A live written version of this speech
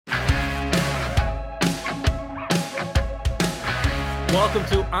Welcome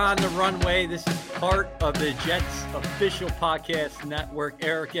to On the Runway. This is part of the Jets official podcast network.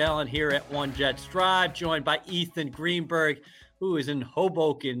 Eric Allen here at One Jets Drive, joined by Ethan Greenberg, who is in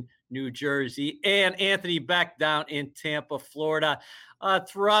Hoboken, New Jersey, and Anthony Becht down in Tampa, Florida.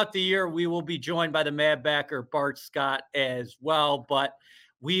 Throughout the year, we will be joined by the Mad Backer, Bart Scott, as well. But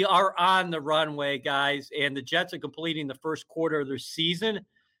we are on the runway, guys, and the Jets are completing the first quarter of their season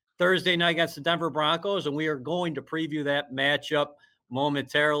Thursday night against the Denver Broncos, and we are going to preview that matchup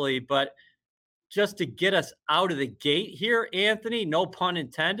momentarily. But just to get us out of the gate here, Anthony, no pun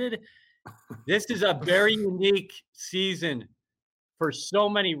intended, this is a very unique season for so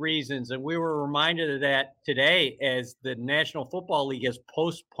many reasons, and we were reminded of that today as the National Football League has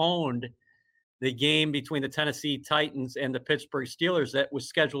postponed the game between the Tennessee Titans and the Pittsburgh Steelers that was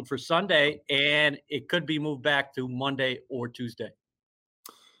scheduled for Sunday, and it could be moved back to Monday or Tuesday.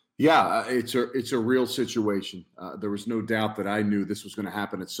 Yeah, it's a real situation. There was no doubt that I knew this was going to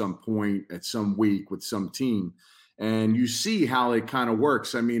happen at some point, at some week with some team. And you see how it kind of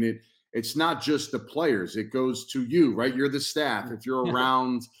works. I mean, it's not just the players. It goes to you, right? You're the staff. If you're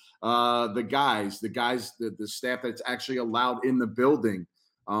around the guys, the staff that's actually allowed in the building,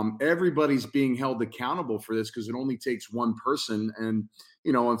 everybody's being held accountable for this because it only takes one person. And,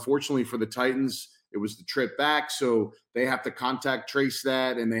 unfortunately for the Titans, it was the trip back, so they have to contact trace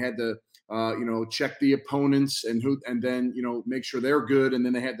that, and they had to, check the opponents and then make sure they're good, and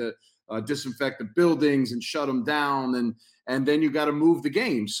then they had to disinfect the buildings and shut them down, and then you got to move the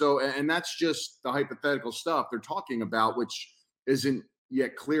game. So, and that's just the hypothetical stuff they're talking about, which isn't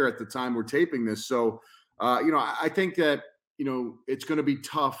yet clear at the time we're taping this. So, I think that it's going to be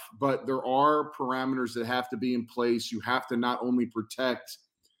tough, but there are parameters that have to be in place. You have to not only protect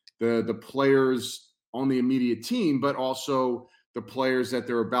the players on the immediate team, but also the players that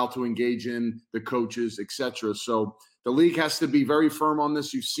they're about to engage in, the coaches, etc. So the league has to be very firm on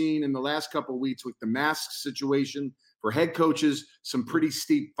this. You've seen in the last couple of weeks with the mask situation for head coaches, some pretty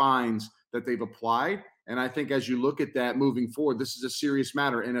steep fines that they've applied. And I think as you look at that moving forward, this is a serious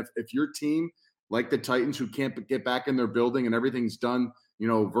matter. And if your team, like the Titans, who can't get back in their building and everything's done,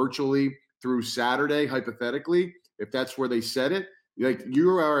 virtually through Saturday, hypothetically, if that's where they set it, like you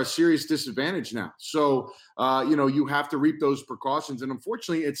are a serious disadvantage now. So, you have to reap those precautions. And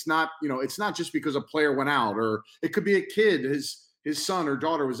unfortunately, it's not just because a player went out, or it could be a kid, his son or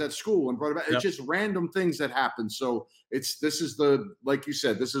daughter was at school and brought it back. Yep. It's just random things that happen. So like you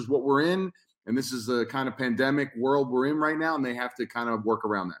said, this is what we're in, and this is the kind of pandemic world we're in right now, and they have to kind of work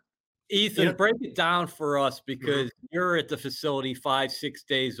around that. Ethan, break it down for us because you're at the facility 5-6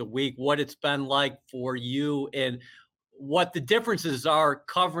 days a week, what it's been like for you and what the differences are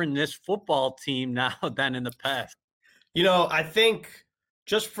covering this football team now than in the past. I think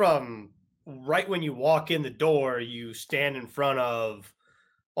just from right when you walk in the door, you stand in front of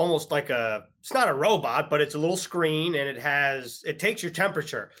almost like it's not a robot, but it's a little screen, and it takes your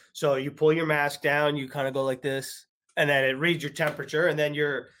temperature. So you pull your mask down, you kind of go like this, and then it reads your temperature, and then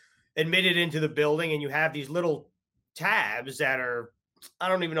you're admitted into the building, and you have these little tabs that are, I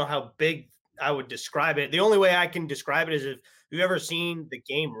don't even know how big I would describe it. The only way I can describe it is if you've ever seen the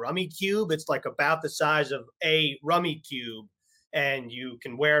game Rummy Cube. It's like about the size of a Rummy Cube, and you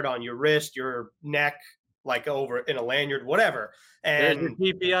can wear it on your wrist, your neck, like over in a lanyard, whatever. And there's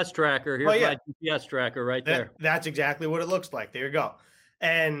your GPS tracker. Here's my GPS tracker right there. That's exactly what it looks like. There you go.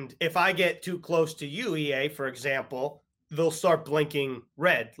 And if I get too close to you, EA, for example, they'll start blinking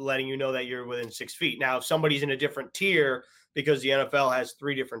red, letting you know that you're within 6 feet. Now, if somebody's in a different tier, because the NFL has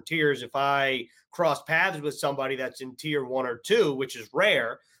 3 different tiers, if I cross paths with somebody that's in tier 1 or 2, which is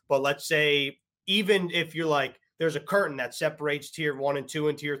rare, but let's say even if you're like, there's a curtain that separates tier 1 and 2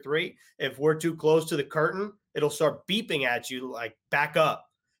 and tier 3, if we're too close to the curtain, it'll start beeping at you like back up.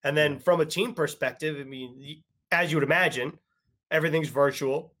 And then from a team perspective, I mean, as you would imagine, everything's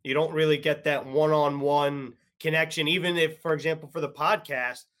virtual. You don't really get that one-on-one connection. Even if, for example, for the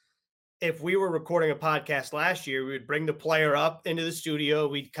podcast, if we were recording a podcast last year, we would bring the player up into the studio.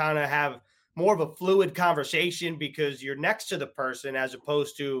 We'd kind of have more of a fluid conversation because you're next to the person as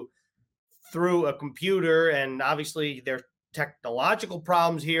opposed to through a computer. And obviously there are technological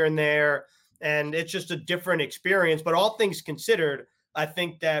problems here and there, and it's just a different experience. But all things considered, I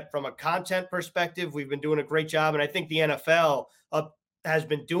think that from a content perspective, we've been doing a great job. And I think the NFL has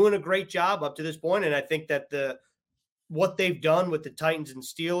been doing a great job up to this point. And I think that what they've done with the Titans and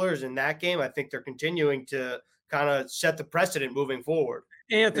Steelers in that game, I think they're continuing to kind of set the precedent moving forward.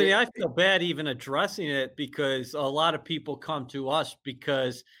 Anthony, I feel bad even addressing it because a lot of people come to us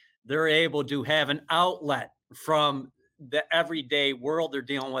because they're able to have an outlet from the everyday world they're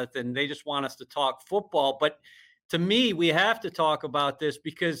dealing with, and they just want us to talk football. But to me, we have to talk about this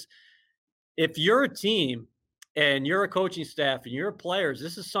because if you're a team and you're a coaching staff and you're players,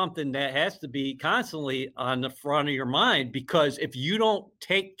 this is something that has to be constantly on the front of your mind, because if you don't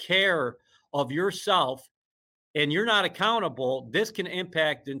take care of yourself and you're not accountable, this can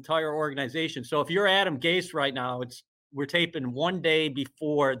impact the entire organization. So if you're Adam Gase right now, we're taping one day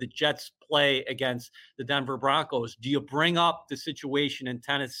before the Jets play against the Denver Broncos. Do you bring up the situation in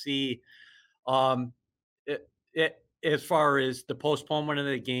Tennessee as far as the postponement of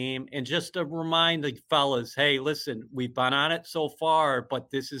the game, and just to remind the fellas, hey, listen, we've been on it so far,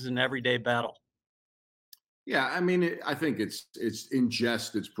 but this is an everyday battle? Yeah, I mean, I think it's in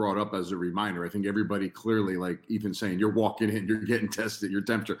jest. It's brought up as a reminder. I think everybody clearly, like Ethan saying, you're walking in, you're getting tested, your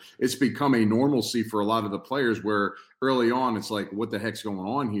temperature. It's become a normalcy for a lot of the players where early on it's like, what the heck's going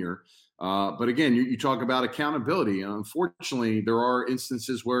on here? But again, you talk about accountability. Unfortunately, there are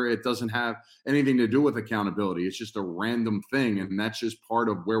instances where it doesn't have anything to do with accountability. It's just a random thing, and that's just part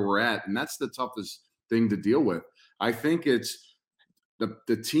of where we're at. And that's the toughest thing to deal with. I think it's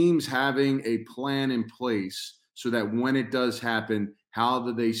the teams having a plan in place so that when it does happen, how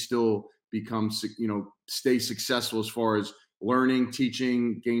do they still become, stay successful as far as learning,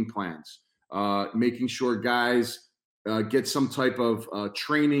 teaching, game plans, making sure guys get some type of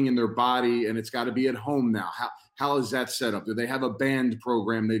training in their body, and it's got to be at home now. How is that set up? Do they have a band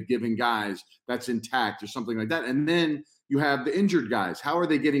program they've given guys that's intact or something like that? And then you have the injured guys. How are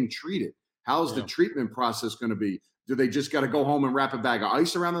they getting treated? How's the treatment process going to be? Do they just got to go home and wrap a bag of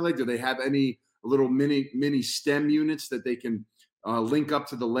ice around the leg? Do they have any little mini stem units that they can link up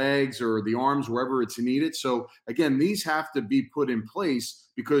to the legs or the arms wherever it's needed? So again, these have to be put in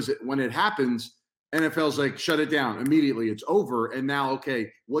place, because when it happens, NFL's like, shut it down immediately. It's over. And now,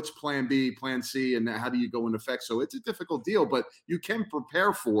 okay, what's plan B, plan C, and how do you go into effect? So it's a difficult deal, but you can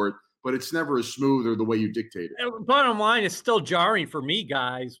prepare for it, but it's never as smooth or the way you dictate it. Bottom line, it's still jarring for me,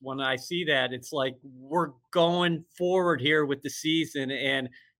 guys, when I see that. It's like we're going forward here with the season, and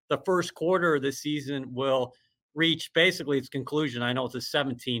the first quarter of the season will reach basically its conclusion. I know it's a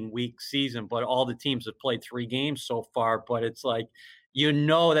 17-week season, but all the teams have played 3 games so far. But it's like,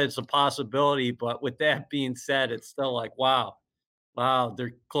 that it's a possibility. But with that being said, it's still like, wow,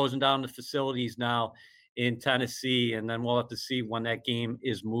 they're closing down the facilities now in Tennessee, and then we'll have to see when that game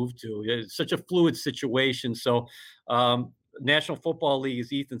is moved to. It's such a fluid situation. So National Football League,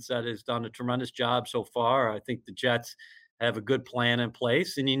 as Ethan said, has done a tremendous job so far. I think the Jets have a good plan in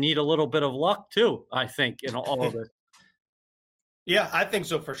place, and you need a little bit of luck too, I think, in all of it. Yeah, I think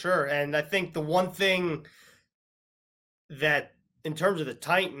so for sure. And I think the one thing that, in terms of the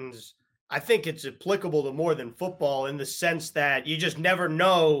Titans, I think it's applicable to more than football, in the sense that you just never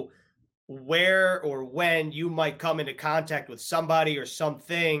know where or when you might come into contact with somebody or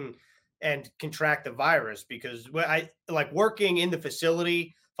something and contract the virus. Because I like working in the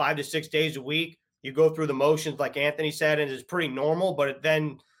facility 5 to 6 days a week. You go through the motions, like Anthony said, and it's pretty normal. But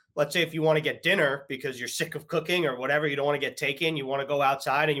then, let's say if you want to get dinner because you're sick of cooking or whatever, you don't want to get taken, you want to go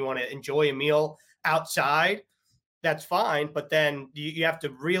outside and you want to enjoy a meal outside, that's fine. But then you have to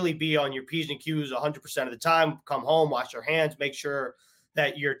really be on your P's and Q's 100% of the time. Come home, wash your hands, make sure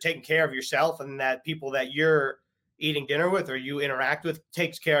that you're taking care of yourself, and that people that you're eating dinner with or you interact with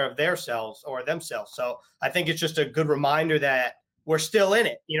takes care of themselves. So I think it's just a good reminder that we're still in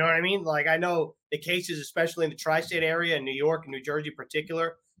it. You know what I mean? Like, I know the cases, especially in the tri-state area in New York and New Jersey in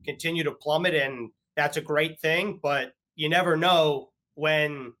particular, continue to plummet, and that's a great thing. But you never know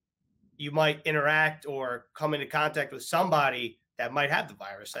when you might interact or come into contact with somebody that might have the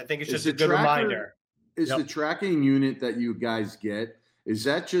virus. I think it's just a good reminder. Is the tracking unit that you guys get, is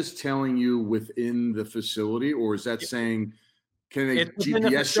that just telling you within the facility, or is that saying, can they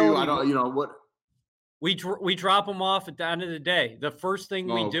GPS you? I don't, what? We drop them off at the end of the day. The first thing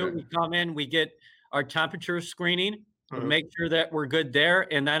we do, we come in, we get our temperature screening, make sure that we're good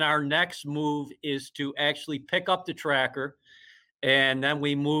there. And then our next move is to actually pick up the tracker. And then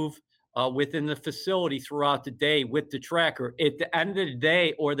we move within the facility throughout the day with the tracker. At the end of the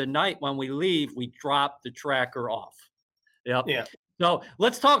day or the night when we leave, we drop the tracker off. Yep. Yeah. So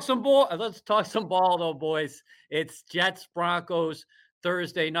let's talk some ball. Let's talk some ball, though, boys. It's Jets-Broncos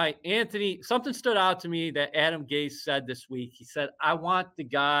Thursday night. Anthony, something stood out to me that Adam Gase said this week. He said, I want the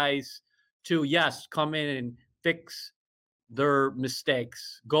guys to, yes, come in and fix their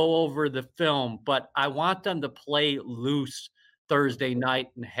mistakes, go over the film, but I want them to play loose Thursday night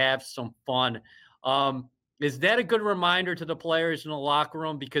and have some fun. Is that a good reminder to the players in the locker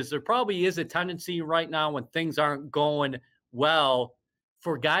room? Because there probably is a tendency right now when things aren't going well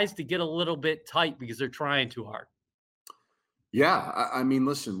for guys to get a little bit tight because they're trying too hard. Yeah, I mean,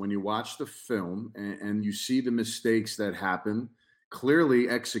 listen, when you watch the film and you see the mistakes that happen, clearly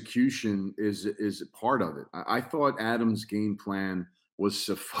execution is a part of it. I thought Adams' game plan was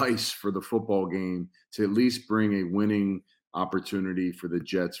suffice for the football game to at least bring a winning opportunity for the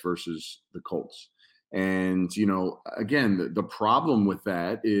Jets versus the Colts. And again, the problem with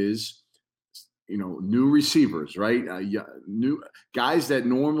that is new receivers, right? Yeah, new guys that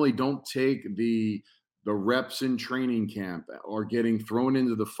normally don't take the reps in training camp are getting thrown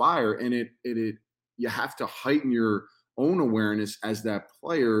into the fire, and it you have to heighten your own awareness as that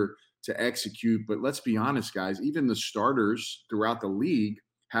player to execute. But let's be honest, guys, even the starters throughout the league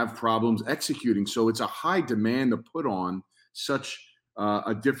have problems executing. So it's a high demand to put on such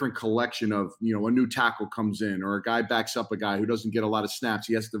a different collection of, a new tackle comes in or a guy backs up a guy who doesn't get a lot of snaps.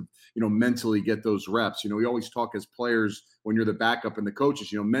 He has to, mentally get those reps. We always talk as players when you're the backup and the coaches,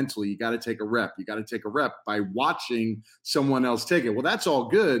 mentally, you got to take a rep. You got to take a rep by watching someone else take it. Well, that's all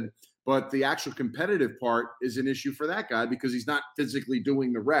good. But the actual competitive part is an issue for that guy because he's not physically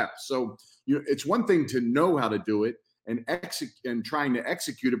doing the reps. So, it's one thing to know how to do it and trying to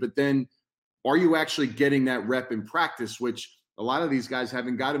execute it, but then are you actually getting that rep in practice, which a lot of these guys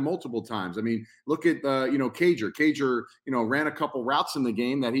haven't gotten multiple times. I mean, look at Cager. Cager, ran a couple routes in the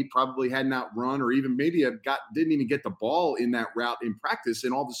game that he probably had not run, or even maybe didn't even get the ball in that route in practice,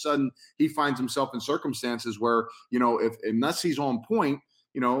 and all of a sudden he finds himself in circumstances where if unless he's on point,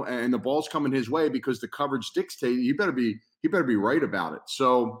 and the ball's coming his way because the coverage dictates, he better be right about it.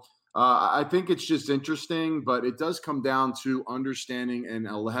 So I think it's just interesting, but it does come down to understanding and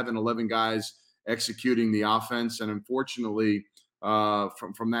having 11 guys executing the offense. And unfortunately,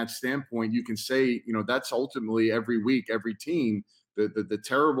 from that standpoint, you can say, that's ultimately every week, every team, the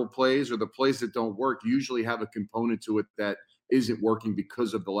terrible plays or the plays that don't work usually have a component to it that isn't working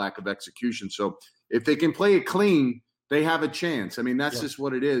because of the lack of execution. So if they can play it clean, they have a chance. I mean, that's just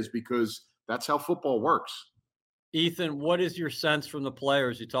what it is because that's how football works. Ethan, what is your sense from the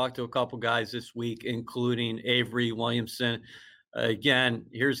players? You talked to a couple guys this week, including Avery Williamson. Again,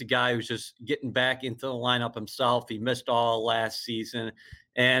 here's a guy who's just getting back into the lineup himself. He missed all last season,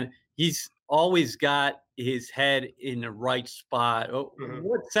 and he's always got his head in the right spot. Mm-hmm.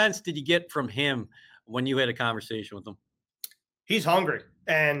 What sense did you get from him when you had a conversation with him? He's hungry,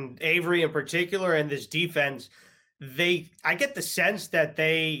 and Avery in particular, and this defense, I get the sense that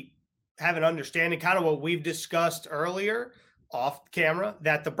they have an understanding, kind of what we've discussed earlier off camera,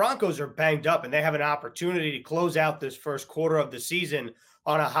 that the Broncos are banged up and they have an opportunity to close out this first quarter of the season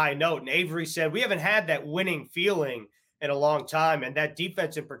on a high note. And Avery said, we haven't had that winning feeling in a long time. And that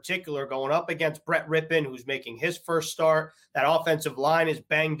defense in particular, going up against Brett Rippon, who's making his first start, that offensive line is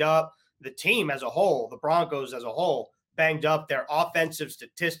banged up. The team as a whole, the Broncos as a whole, banged up. Their offensive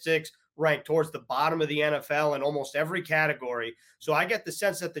statistics ranked towards the bottom of the NFL in almost every category. So I get the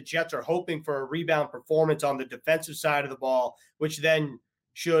sense that the Jets are hoping for a rebound performance on the defensive side of the ball, which then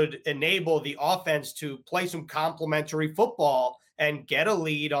should enable the offense to play some complementary football and get a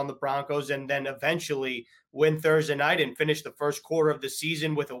lead on the Broncos, and then eventually win Thursday night and finish the first quarter of the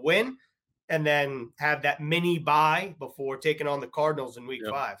season with a win, and then have that mini bye before taking on the Cardinals in week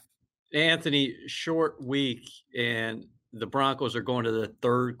 5. Anthony, short week, and the Broncos are going to the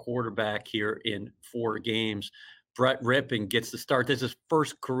third quarterback here in 4 games. Brett Rippon gets the start. This is his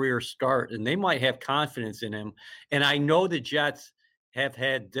first career start, and they might have confidence in him. And I know the Jets have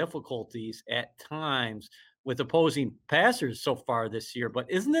had difficulties at times with opposing passers so far this year,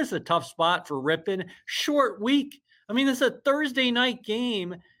 but isn't this a tough spot for Rippon? Short week. I mean, it's a Thursday night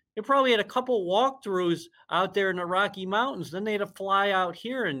game. They probably had a couple walkthroughs out there in the Rocky Mountains. Then they had to fly out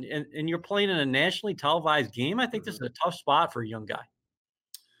here, and you're playing in a nationally televised game. I think this is a tough spot for a young guy.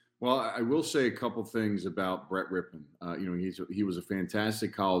 Well, I will say a couple things about Brett Rippon. He was a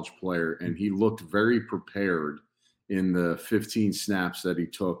fantastic college player, and he looked very prepared in the 15 snaps that he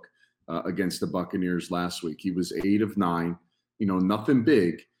took against the Buccaneers last week. He was 8 of 9, nothing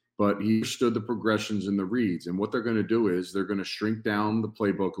big, but he understood the progressions and the reads. And what they're going to do is they're going to shrink down the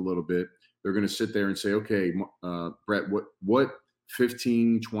playbook a little bit. They're going to sit there and say, okay, Brett, what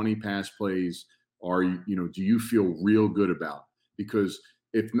 15, 20 pass plays do you feel real good about? Because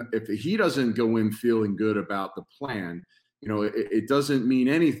if he doesn't go in feeling good about the plan, it doesn't mean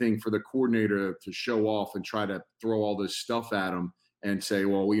anything for the coordinator to show off and try to throw all this stuff at him and say,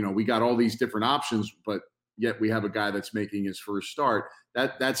 well, we got all these different options, but yet we have a guy that's making his first start.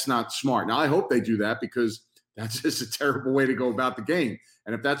 That's not smart. Now, I hope they do that because that's just a terrible way to go about the game.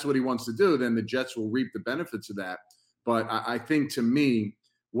 And if that's what he wants to do, then the Jets will reap the benefits of that. But I think, to me,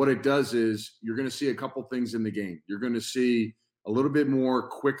 what it does is you're going to see a couple things in the game. You're going to see a little bit more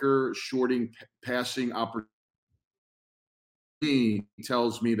quicker, shorting, passing opportunities me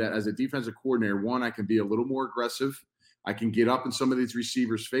tells me that as a defensive coordinator, one, I can be a little more aggressive. I can get up in some of these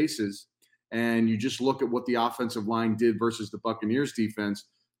receivers' faces. And you just look at what the offensive line did versus the Buccaneers defense.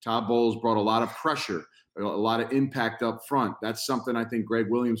 Todd Bowles brought a lot of pressure, a lot of impact up front. That's something I think Greg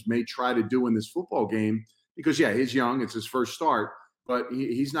Williams may try to do in this football game because, yeah, he's young. It's his first start, but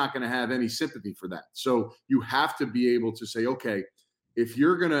he's not going to have any sympathy for that. So you have to be able to say, okay, if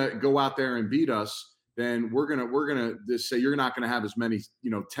you're going to go out there and beat us, then we're gonna just say you're not going to have as many,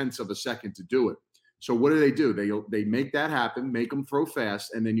 tenths of a second to do it. So what do? They make that happen, make them throw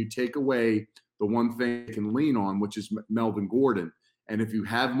fast, and then you take away the one thing they can lean on, which is Melvin Gordon. And if you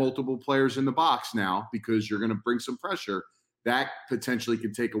have multiple players in the box now, because you're going to bring some pressure, that potentially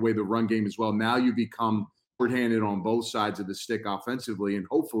can take away the run game as well. Now you become short-handed on both sides of the stick offensively, and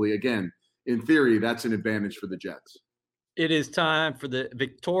hopefully, again, in theory, that's an advantage for the Jets. It is time for the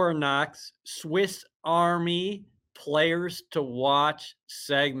Victorinox Swiss Army Players to Watch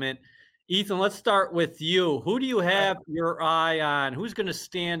segment. Ethan, let's start with you. Who do you have your eye on? Who's going to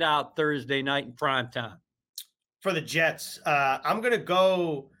stand out Thursday night in primetime? For the Jets, I'm going to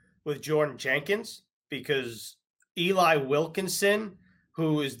go with Jordan Jenkins because Eli Wilkinson,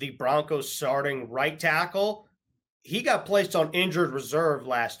 who is the Broncos starting right tackle, he got placed on injured reserve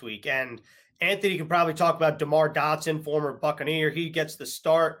last week. And Anthony can probably talk about DeMar Dotson, former Buccaneer. He gets the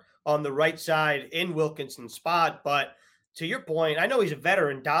start on the right side in Wilkinson's spot. But to your point, I know he's a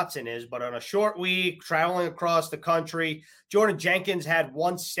veteran, Dotson is, but on a short week, traveling across the country, Jordan Jenkins had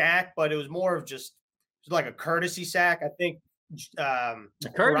one sack, but it was more of just like a courtesy sack. I think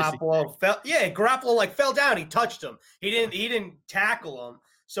Garoppolo fell down. He touched him. He didn't tackle him.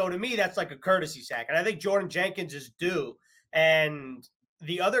 So to me, that's like a courtesy sack. And I think Jordan Jenkins is due. And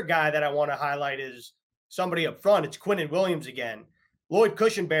the other guy that I want to highlight is somebody up front. It's Quinnen Williams again. Lloyd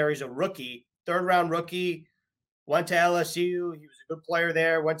Cushenberry's a rookie, third-round rookie, went to LSU. He was a good player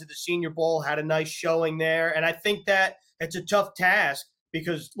there, went to the Senior Bowl, had a nice showing there. And I think that it's a tough task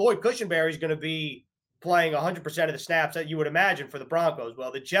because Lloyd Cushenberry is going to be playing 100% of the snaps that you would imagine for the Broncos.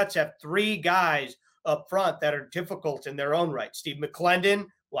 Well, the Jets have three guys up front that are difficult in their own right. Steve McClendon,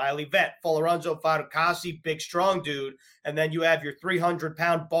 Wiley Vett, Lorenzo Fatukasi, big, strong dude. And then you have your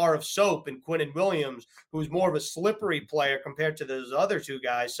 300-pound bar of soap in Quinnen Williams, who's more of a slippery player compared to those other two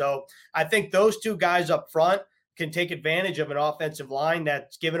guys. So I think those two guys up front can take advantage of an offensive line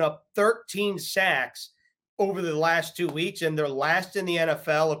that's given up 13 sacks over the last 2 weeks, and they're last in the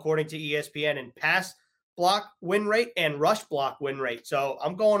NFL, according to ESPN, in pass block win rate and rush block win rate. So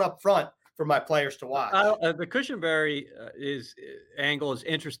I'm going up front for my players to watch. The Cushenberry angle is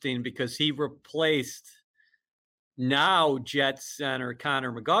interesting because he replaced now Jets center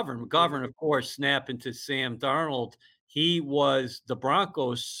Connor McGovern. McGovern, of course, snapped into Sam Darnold. He was the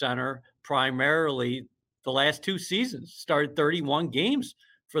Broncos center primarily the last two seasons, started 31 games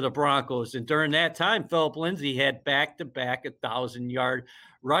for the Broncos. And during that time, Philip Lindsay had back-to-back 1,000-yard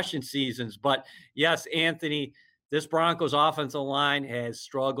rushing seasons. But yes, Anthony, this Broncos offensive line has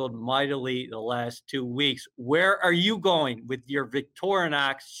struggled mightily the last 2 weeks. Where are you going with your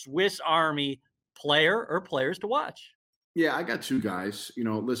Victorinox Swiss Army player or players to watch? Yeah, I got two guys.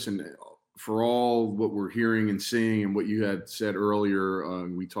 Listen, for all what we're hearing and seeing and what you had said earlier,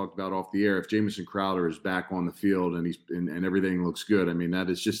 we talked about off the air, if Jamison Crowder is back on the field and everything looks good, I mean, that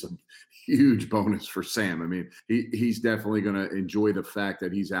is just a huge bonus for Sam. I mean, he's definitely going to enjoy the fact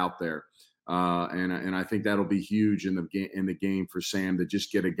that he's out there. And I think that'll be huge in the game for Sam to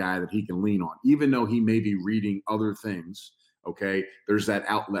just get a guy that he can lean on, even though he may be reading other things. Okay, there's that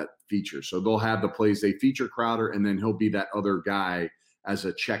outlet feature. So they'll have the plays they feature Crowder, and then he'll be that other guy as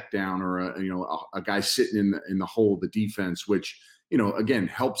a check down or a guy sitting in the hole of the defense, which again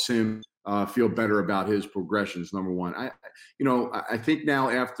helps him feel better about his progressions. Number one, I think now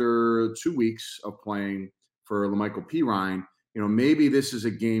after 2 weeks of playing for LaMichael Pirine, maybe this is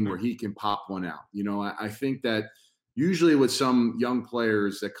a game where he can pop one out. I think that usually with some young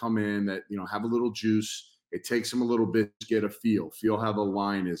players that come in that have a little juice, it takes them a little bit to get a feel how the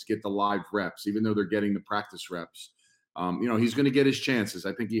line is, get the live reps, even though they're getting the practice reps. He's going to get his chances.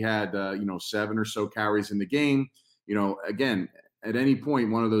 I think he had 7 or so carries in the game. Again, at any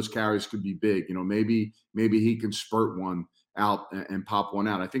point, one of those carries could be big. Maybe he can spurt one out and pop one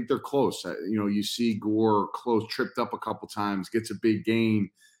out. I think they're close. You see Gore close, tripped up a couple times, gets a big gain.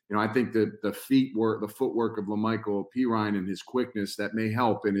 I think that the footwork of LaMichael Pirine and his quickness, that may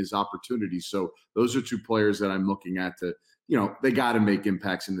help in his opportunities. So those are two players that I'm looking at to, they got to make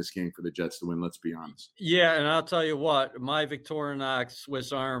impacts in this game for the Jets to win. Let's be honest. Yeah, and I'll tell you what, my Victorinox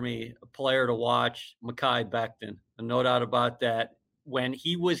Swiss Army player to watch, Mekhi Becton. No doubt about that. when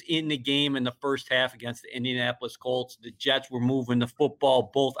he was in the game in the first half against the Indianapolis Colts, the Jets were moving the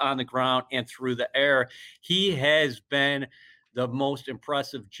football both on the ground and through the air. He has been the most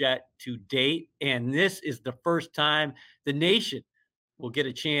impressive Jet to date, and this is the first time the nation will get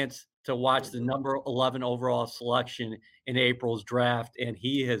a chance to watch the number 11 overall selection in April's draft, and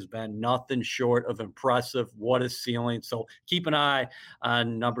he has been nothing short of impressive. What a ceiling. So keep an eye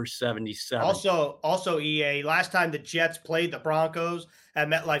on number 77. Also, EA, last time the Jets played the Broncos at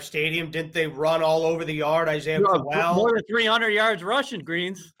MetLife Stadium, didn't they run all over the yard? Isaiah Crowell? More than 300 yards rushing,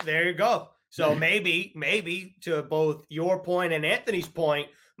 Greens. There you go. So maybe to both your point and Anthony's point,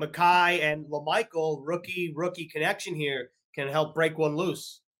 Mekhi and LaMichael, rookie connection here, can help break one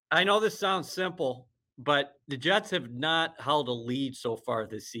loose. I know this sounds simple, but the Jets have not held a lead so far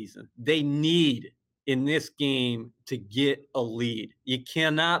this season. They need in this game to get a lead. You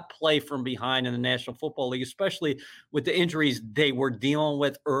cannot play from behind in the National Football League, especially with the injuries they were dealing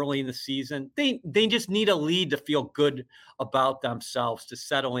with early in the season. They just need a lead to feel good about themselves, to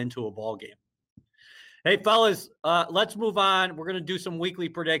settle into a ball game. Hey, fellas, let's move on. We're going to do some weekly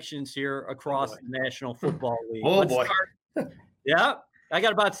predictions here across the National Football League. Boy. Yeah. I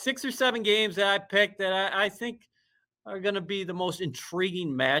got about 6 or 7 games that I picked that I think are going to be the most intriguing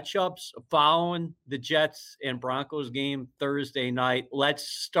matchups following the Jets and Broncos game Thursday night. Let's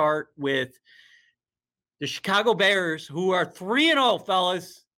start with the Chicago Bears, who are 3-0,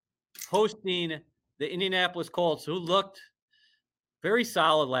 fellas, hosting the Indianapolis Colts, who looked very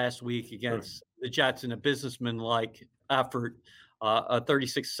solid last week against the Jets in a businessman-like effort. A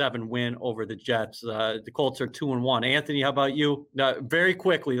 36-7 win over the Jets. The Colts are 2-1. Anthony, how about you? Very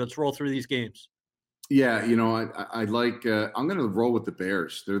quickly, let's roll through these games. Yeah, I like. I'm going to roll with the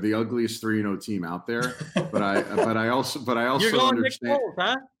Bears. They're the ugliest 3-0 team out there. But I also You're going understand. Nick Foles,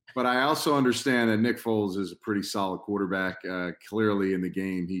 huh? But I also understand that Nick Foles is a pretty solid quarterback. Clearly in the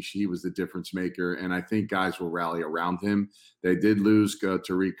game, he was the difference maker, and I think guys will rally around him. They did lose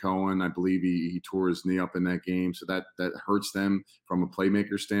Tariq Cohen. I believe he tore his knee up in that game, so that hurts them from a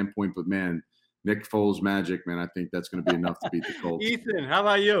playmaker standpoint. But, man, Nick Foles magic, man, I think that's going to be enough to beat the Colts. Ethan, how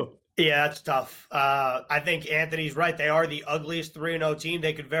about you? Yeah, that's tough. I think Anthony's right. They are the ugliest 3-0 team.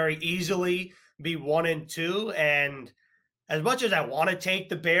 They could very easily be 1-2, and as much as I want to take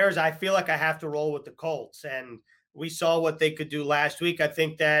the Bears, I feel like I have to roll with the Colts. And we saw what they could do last week. I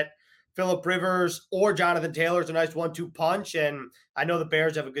think that Phillip Rivers or Jonathan Taylor is a nice 1-2 punch. And I know the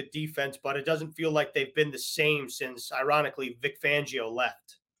Bears have a good defense, but it doesn't feel like they've been the same since, ironically, Vic Fangio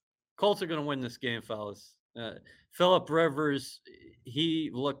left. Colts are going to win this game, fellas. Phillip Rivers, he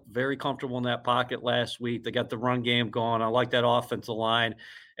looked very comfortable in that pocket last week. They got the run game going. I like that offensive line.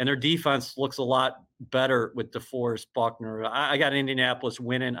 And their defense looks a lot better with DeForest Buckner. I got Indianapolis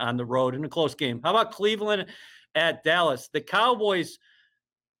winning on the road in a close game. How about Cleveland at Dallas? The Cowboys,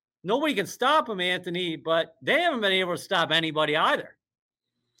 nobody can stop them, Anthony, but they haven't been able to stop anybody either.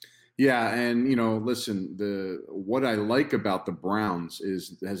 Yeah, and listen, what I like about the Browns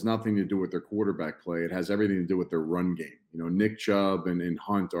has nothing to do with their quarterback play. It has everything to do with their run game. Nick Chubb and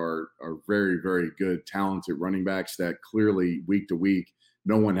Hunt are very, very good, talented running backs that clearly week to week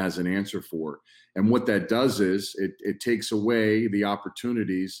no one has an answer for. And what that does is it takes away the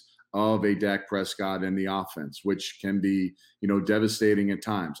opportunities of a Dak Prescott and the offense, which can be, devastating at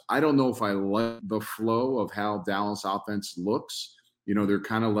times. I don't know if I like the flow of how Dallas offense looks. They're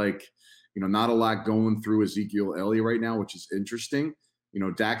kind of like, not a lot going through Ezekiel Elliott right now, which is interesting.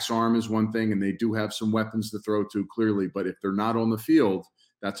 Dak's arm is one thing, and they do have some weapons to throw to clearly, but if they're not on the field,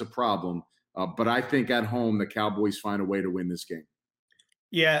 that's a problem. But I think at home, the Cowboys find a way to win this game.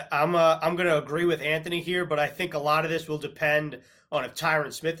 Yeah, I'm going to agree with Anthony here, but I think a lot of this will depend on if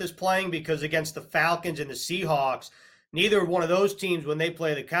Tyron Smith is playing, because against the Falcons and the Seahawks, neither one of those teams, when they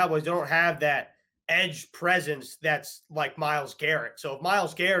play the Cowboys, they don't have that edge presence that's like Myles Garrett. So if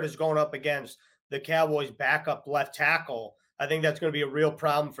Myles Garrett is going up against the Cowboys' backup left tackle, I think that's going to be a real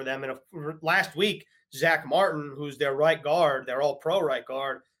problem for them. And last week, Zach Martin, who's their right guard, their all-pro right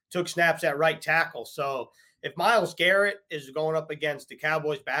guard, took snaps at right tackle. So if Myles Garrett is going up against the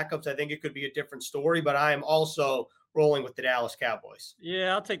Cowboys backups, I think it could be a different story, but I am also rolling with the Dallas Cowboys.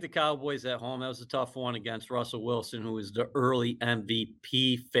 Yeah, I'll take the Cowboys at home. That was a tough one against Russell Wilson, who was the early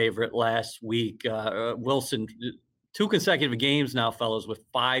MVP favorite last week. Wilson, 2 consecutive games now, fellas, with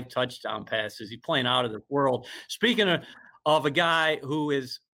 5 touchdown passes. He's playing out of the world. Speaking of a guy who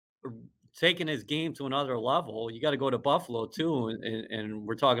is taking his game to another level, you got to go to Buffalo too, and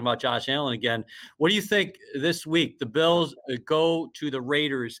we're talking about Josh Allen again. What do you think this week? The Bills go to the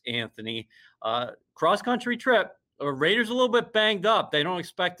Raiders, Anthony. Cross-country trip. Raiders a little bit banged up. They don't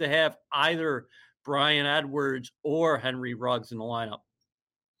expect to have either Brian Edwards or Henry Ruggs in the lineup?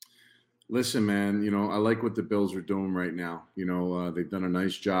 Listen, man, I like what the Bills are doing right now. They've done a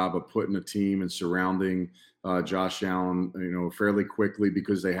nice job of putting a team and surrounding Josh Allen, fairly quickly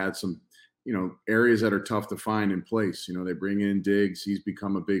because they had some, areas that are tough to find in place. They bring in Diggs. He's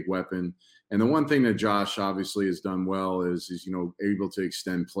become a big weapon. And the one thing that Josh obviously has done well is able to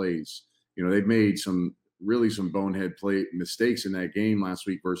extend plays. They've made some bonehead play mistakes in that game last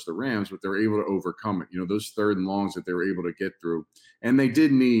week versus the Rams, but they're able to overcome it. Those third and longs that they were able to get through. And they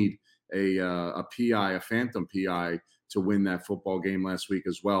did need a PI, a phantom PI, to win that football game last week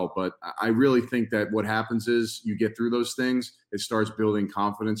as well. But I really think that what happens is you get through those things, it starts building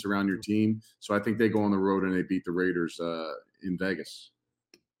confidence around your team. So I think they go on the road and they beat the Raiders in Vegas.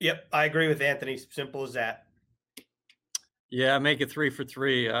 Yep, I agree with Anthony. Simple as that. Yeah, make it 3 for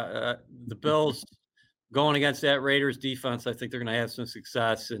 3. The Bills going against that Raiders defense, I think they're going to have some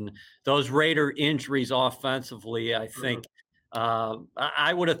success. And those Raider injuries offensively, I think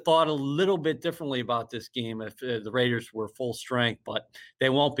I would have thought a little bit differently about this game if the Raiders were full strength, but they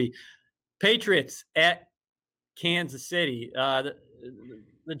won't be. Patriots at Kansas City.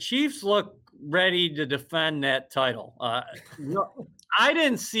 The Chiefs look ready to defend that title. I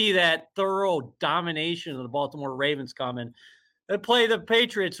didn't see that thorough domination of the Baltimore Ravens coming. They play the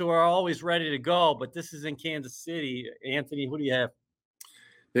Patriots, who are always ready to go, but this is in Kansas City. Anthony, who do you have?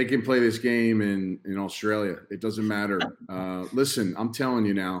 They can play this game in Australia. It doesn't matter. Listen, I'm telling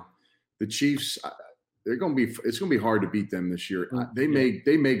you now, the Chiefs, it's going to be hard to beat them this year. They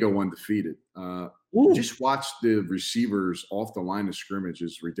may go undefeated. Just watch the receivers off the line of scrimmage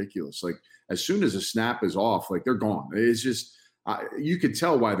is ridiculous. Like, as soon as a snap is off, like, they're gone. It's just you could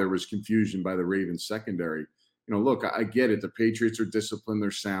tell why there was confusion by the Ravens secondary. Look, I get it. The Patriots are disciplined,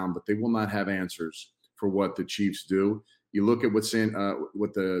 they're sound, but they will not have answers for what the Chiefs do. You look at what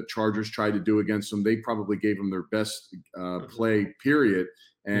the Chargers tried to do against them. They probably gave them their best play, period,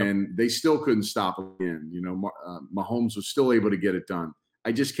 and they still couldn't stop them again. Mahomes was still able to get it done.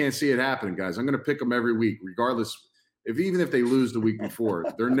 I just can't see it happening, guys. I'm going to pick them every week, regardless. Even if they lose the week before,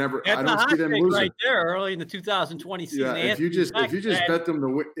 they're never. I don't see them losing. Right there, early in the 2020 season. Yeah, if you just bet them to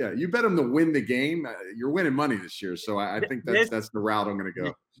win, you bet them to win the game. You're winning money this year, so I think that's the route I'm going to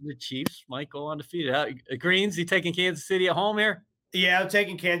go. The Chiefs might go undefeated. Greens, you taking Kansas City at home here? Yeah, I'm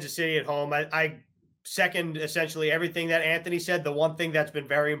taking Kansas City at home. I second essentially everything that Anthony said. The one thing that's been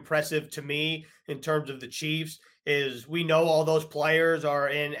very impressive to me in terms of the Chiefs is we know all those players are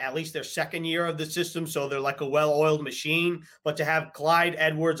in at least their second year of the system, so they're like a well-oiled machine. But to have Clyde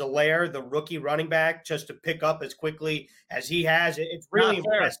Edwards-Helaire, the rookie running back, just to pick up as quickly as he has, it's really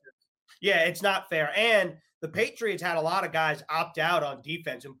impressive. Yeah, it's not fair. And the Patriots had a lot of guys opt out on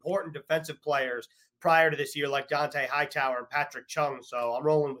defense, important defensive players prior to this year, like Dante Hightower and Patrick Chung. So I'm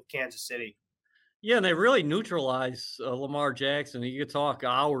rolling with Kansas City. Yeah, and they really neutralize Lamar Jackson. You could talk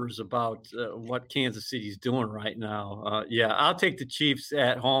hours about what Kansas City's doing right now. I'll take the Chiefs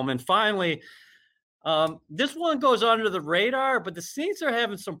at home. And finally, this one goes under the radar, but the Saints are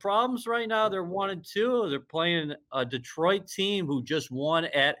having some problems right now. They're 1-2. They're playing a Detroit team who just won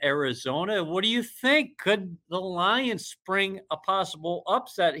at Arizona. What do you think? Could the Lions spring a possible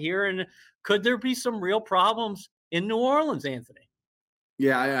upset here? And could there be some real problems in New Orleans, Anthony?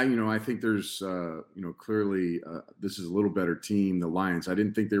 Yeah, I think there's, clearly this is a little better team, the Lions. I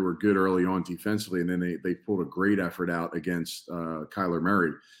didn't think they were good early on defensively, and then they pulled a great effort out against Kyler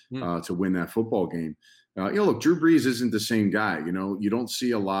Murray to win that football game. Look, Drew Brees isn't the same guy. You don't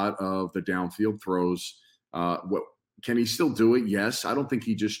see a lot of the downfield throws. Can he still do it? Yes. I don't think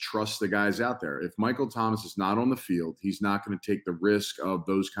he just trusts the guys out there. If Michael Thomas is not on the field, he's not going to take the risk of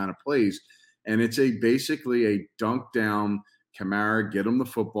those kind of plays. And it's basically a dunk down. Kamara, get him the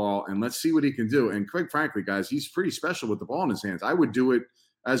football, and let's see what he can do. And quite frankly, guys, he's pretty special with the ball in his hands. I would do it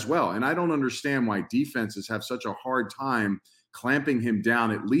as well. And I don't understand why defenses have such a hard time clamping him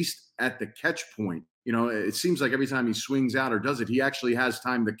down, at least at the catch point. It seems like every time he swings out or does it, he actually has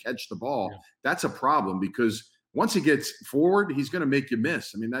time to catch the ball. Yeah. That's a problem because once he gets forward, he's going to make you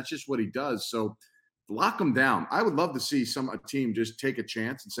miss. I mean, that's just what he does. So lock him down. I would love to see a team just take a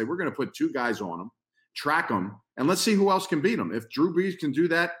chance and say, we're going to put 2 guys on him, track them, and let's see who else can beat them. If Drew Brees can do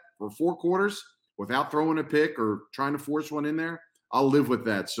that for 4 quarters without throwing a pick or trying to force one in there, I'll live with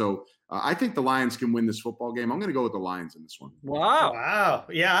that. So I think the Lions can win this football game. I'm going to go with the Lions in this one. Wow.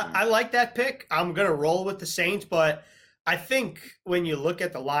 Yeah, I like that pick. I'm going to roll with the Saints, but I think when you look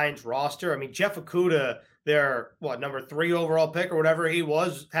at the Lions roster, I mean, Jeff Okudah, their number 3 overall pick or whatever he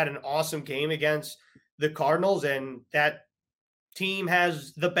was, had an awesome game against the Cardinals, and that team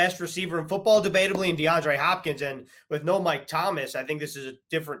has the best receiver in football, debatably, in DeAndre Hopkins. And with no Mike Thomas, I think this is a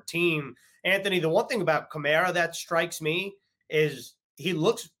different team. Anthony, the one thing about Kamara that strikes me is he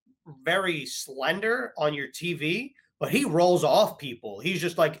looks very slender on your TV, but he rolls off people. He's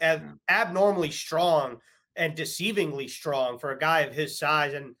just like abnormally strong and deceivingly strong for a guy of his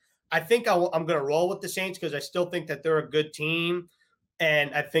size. And I think I'm going to roll with the Saints because I still think that they're a good team.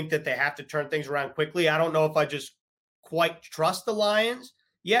 And I think that they have to turn things around quickly. I don't know if I just quite trust the Lions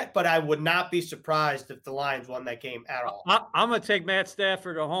yet, but I would not be surprised if the Lions won that game at all. I'm going to take Matt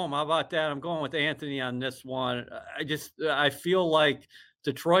Stafford at home. How about that? I'm going with Anthony on this one. I feel like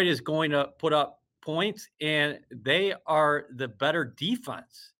Detroit is going to put up points, and they are the better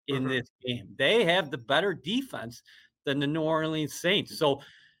defense in this game. They have the better defense than the New Orleans Saints. So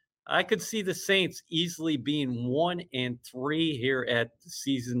I could see the Saints easily being 1-3 here at the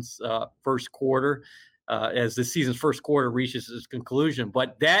season's first quarter, as the season's first quarter reaches its conclusion.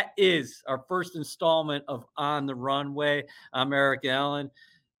 But that is our first installment of On the Runway. I'm Eric Allen,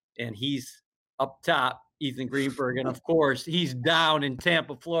 and he's up top, Ethan Greenberg, and of course he's down in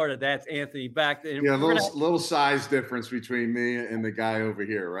Tampa, Florida. That's Anthony Becht. Yeah, little size difference between me and the guy over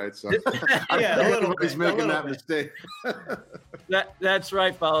here, right? So yeah, everybody's making that mistake. That's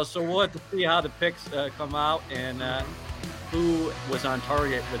right, fellas. So we'll have to see how the picks come out and who was on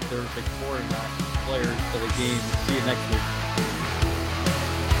target with their Victorinox players for the game. See you next week.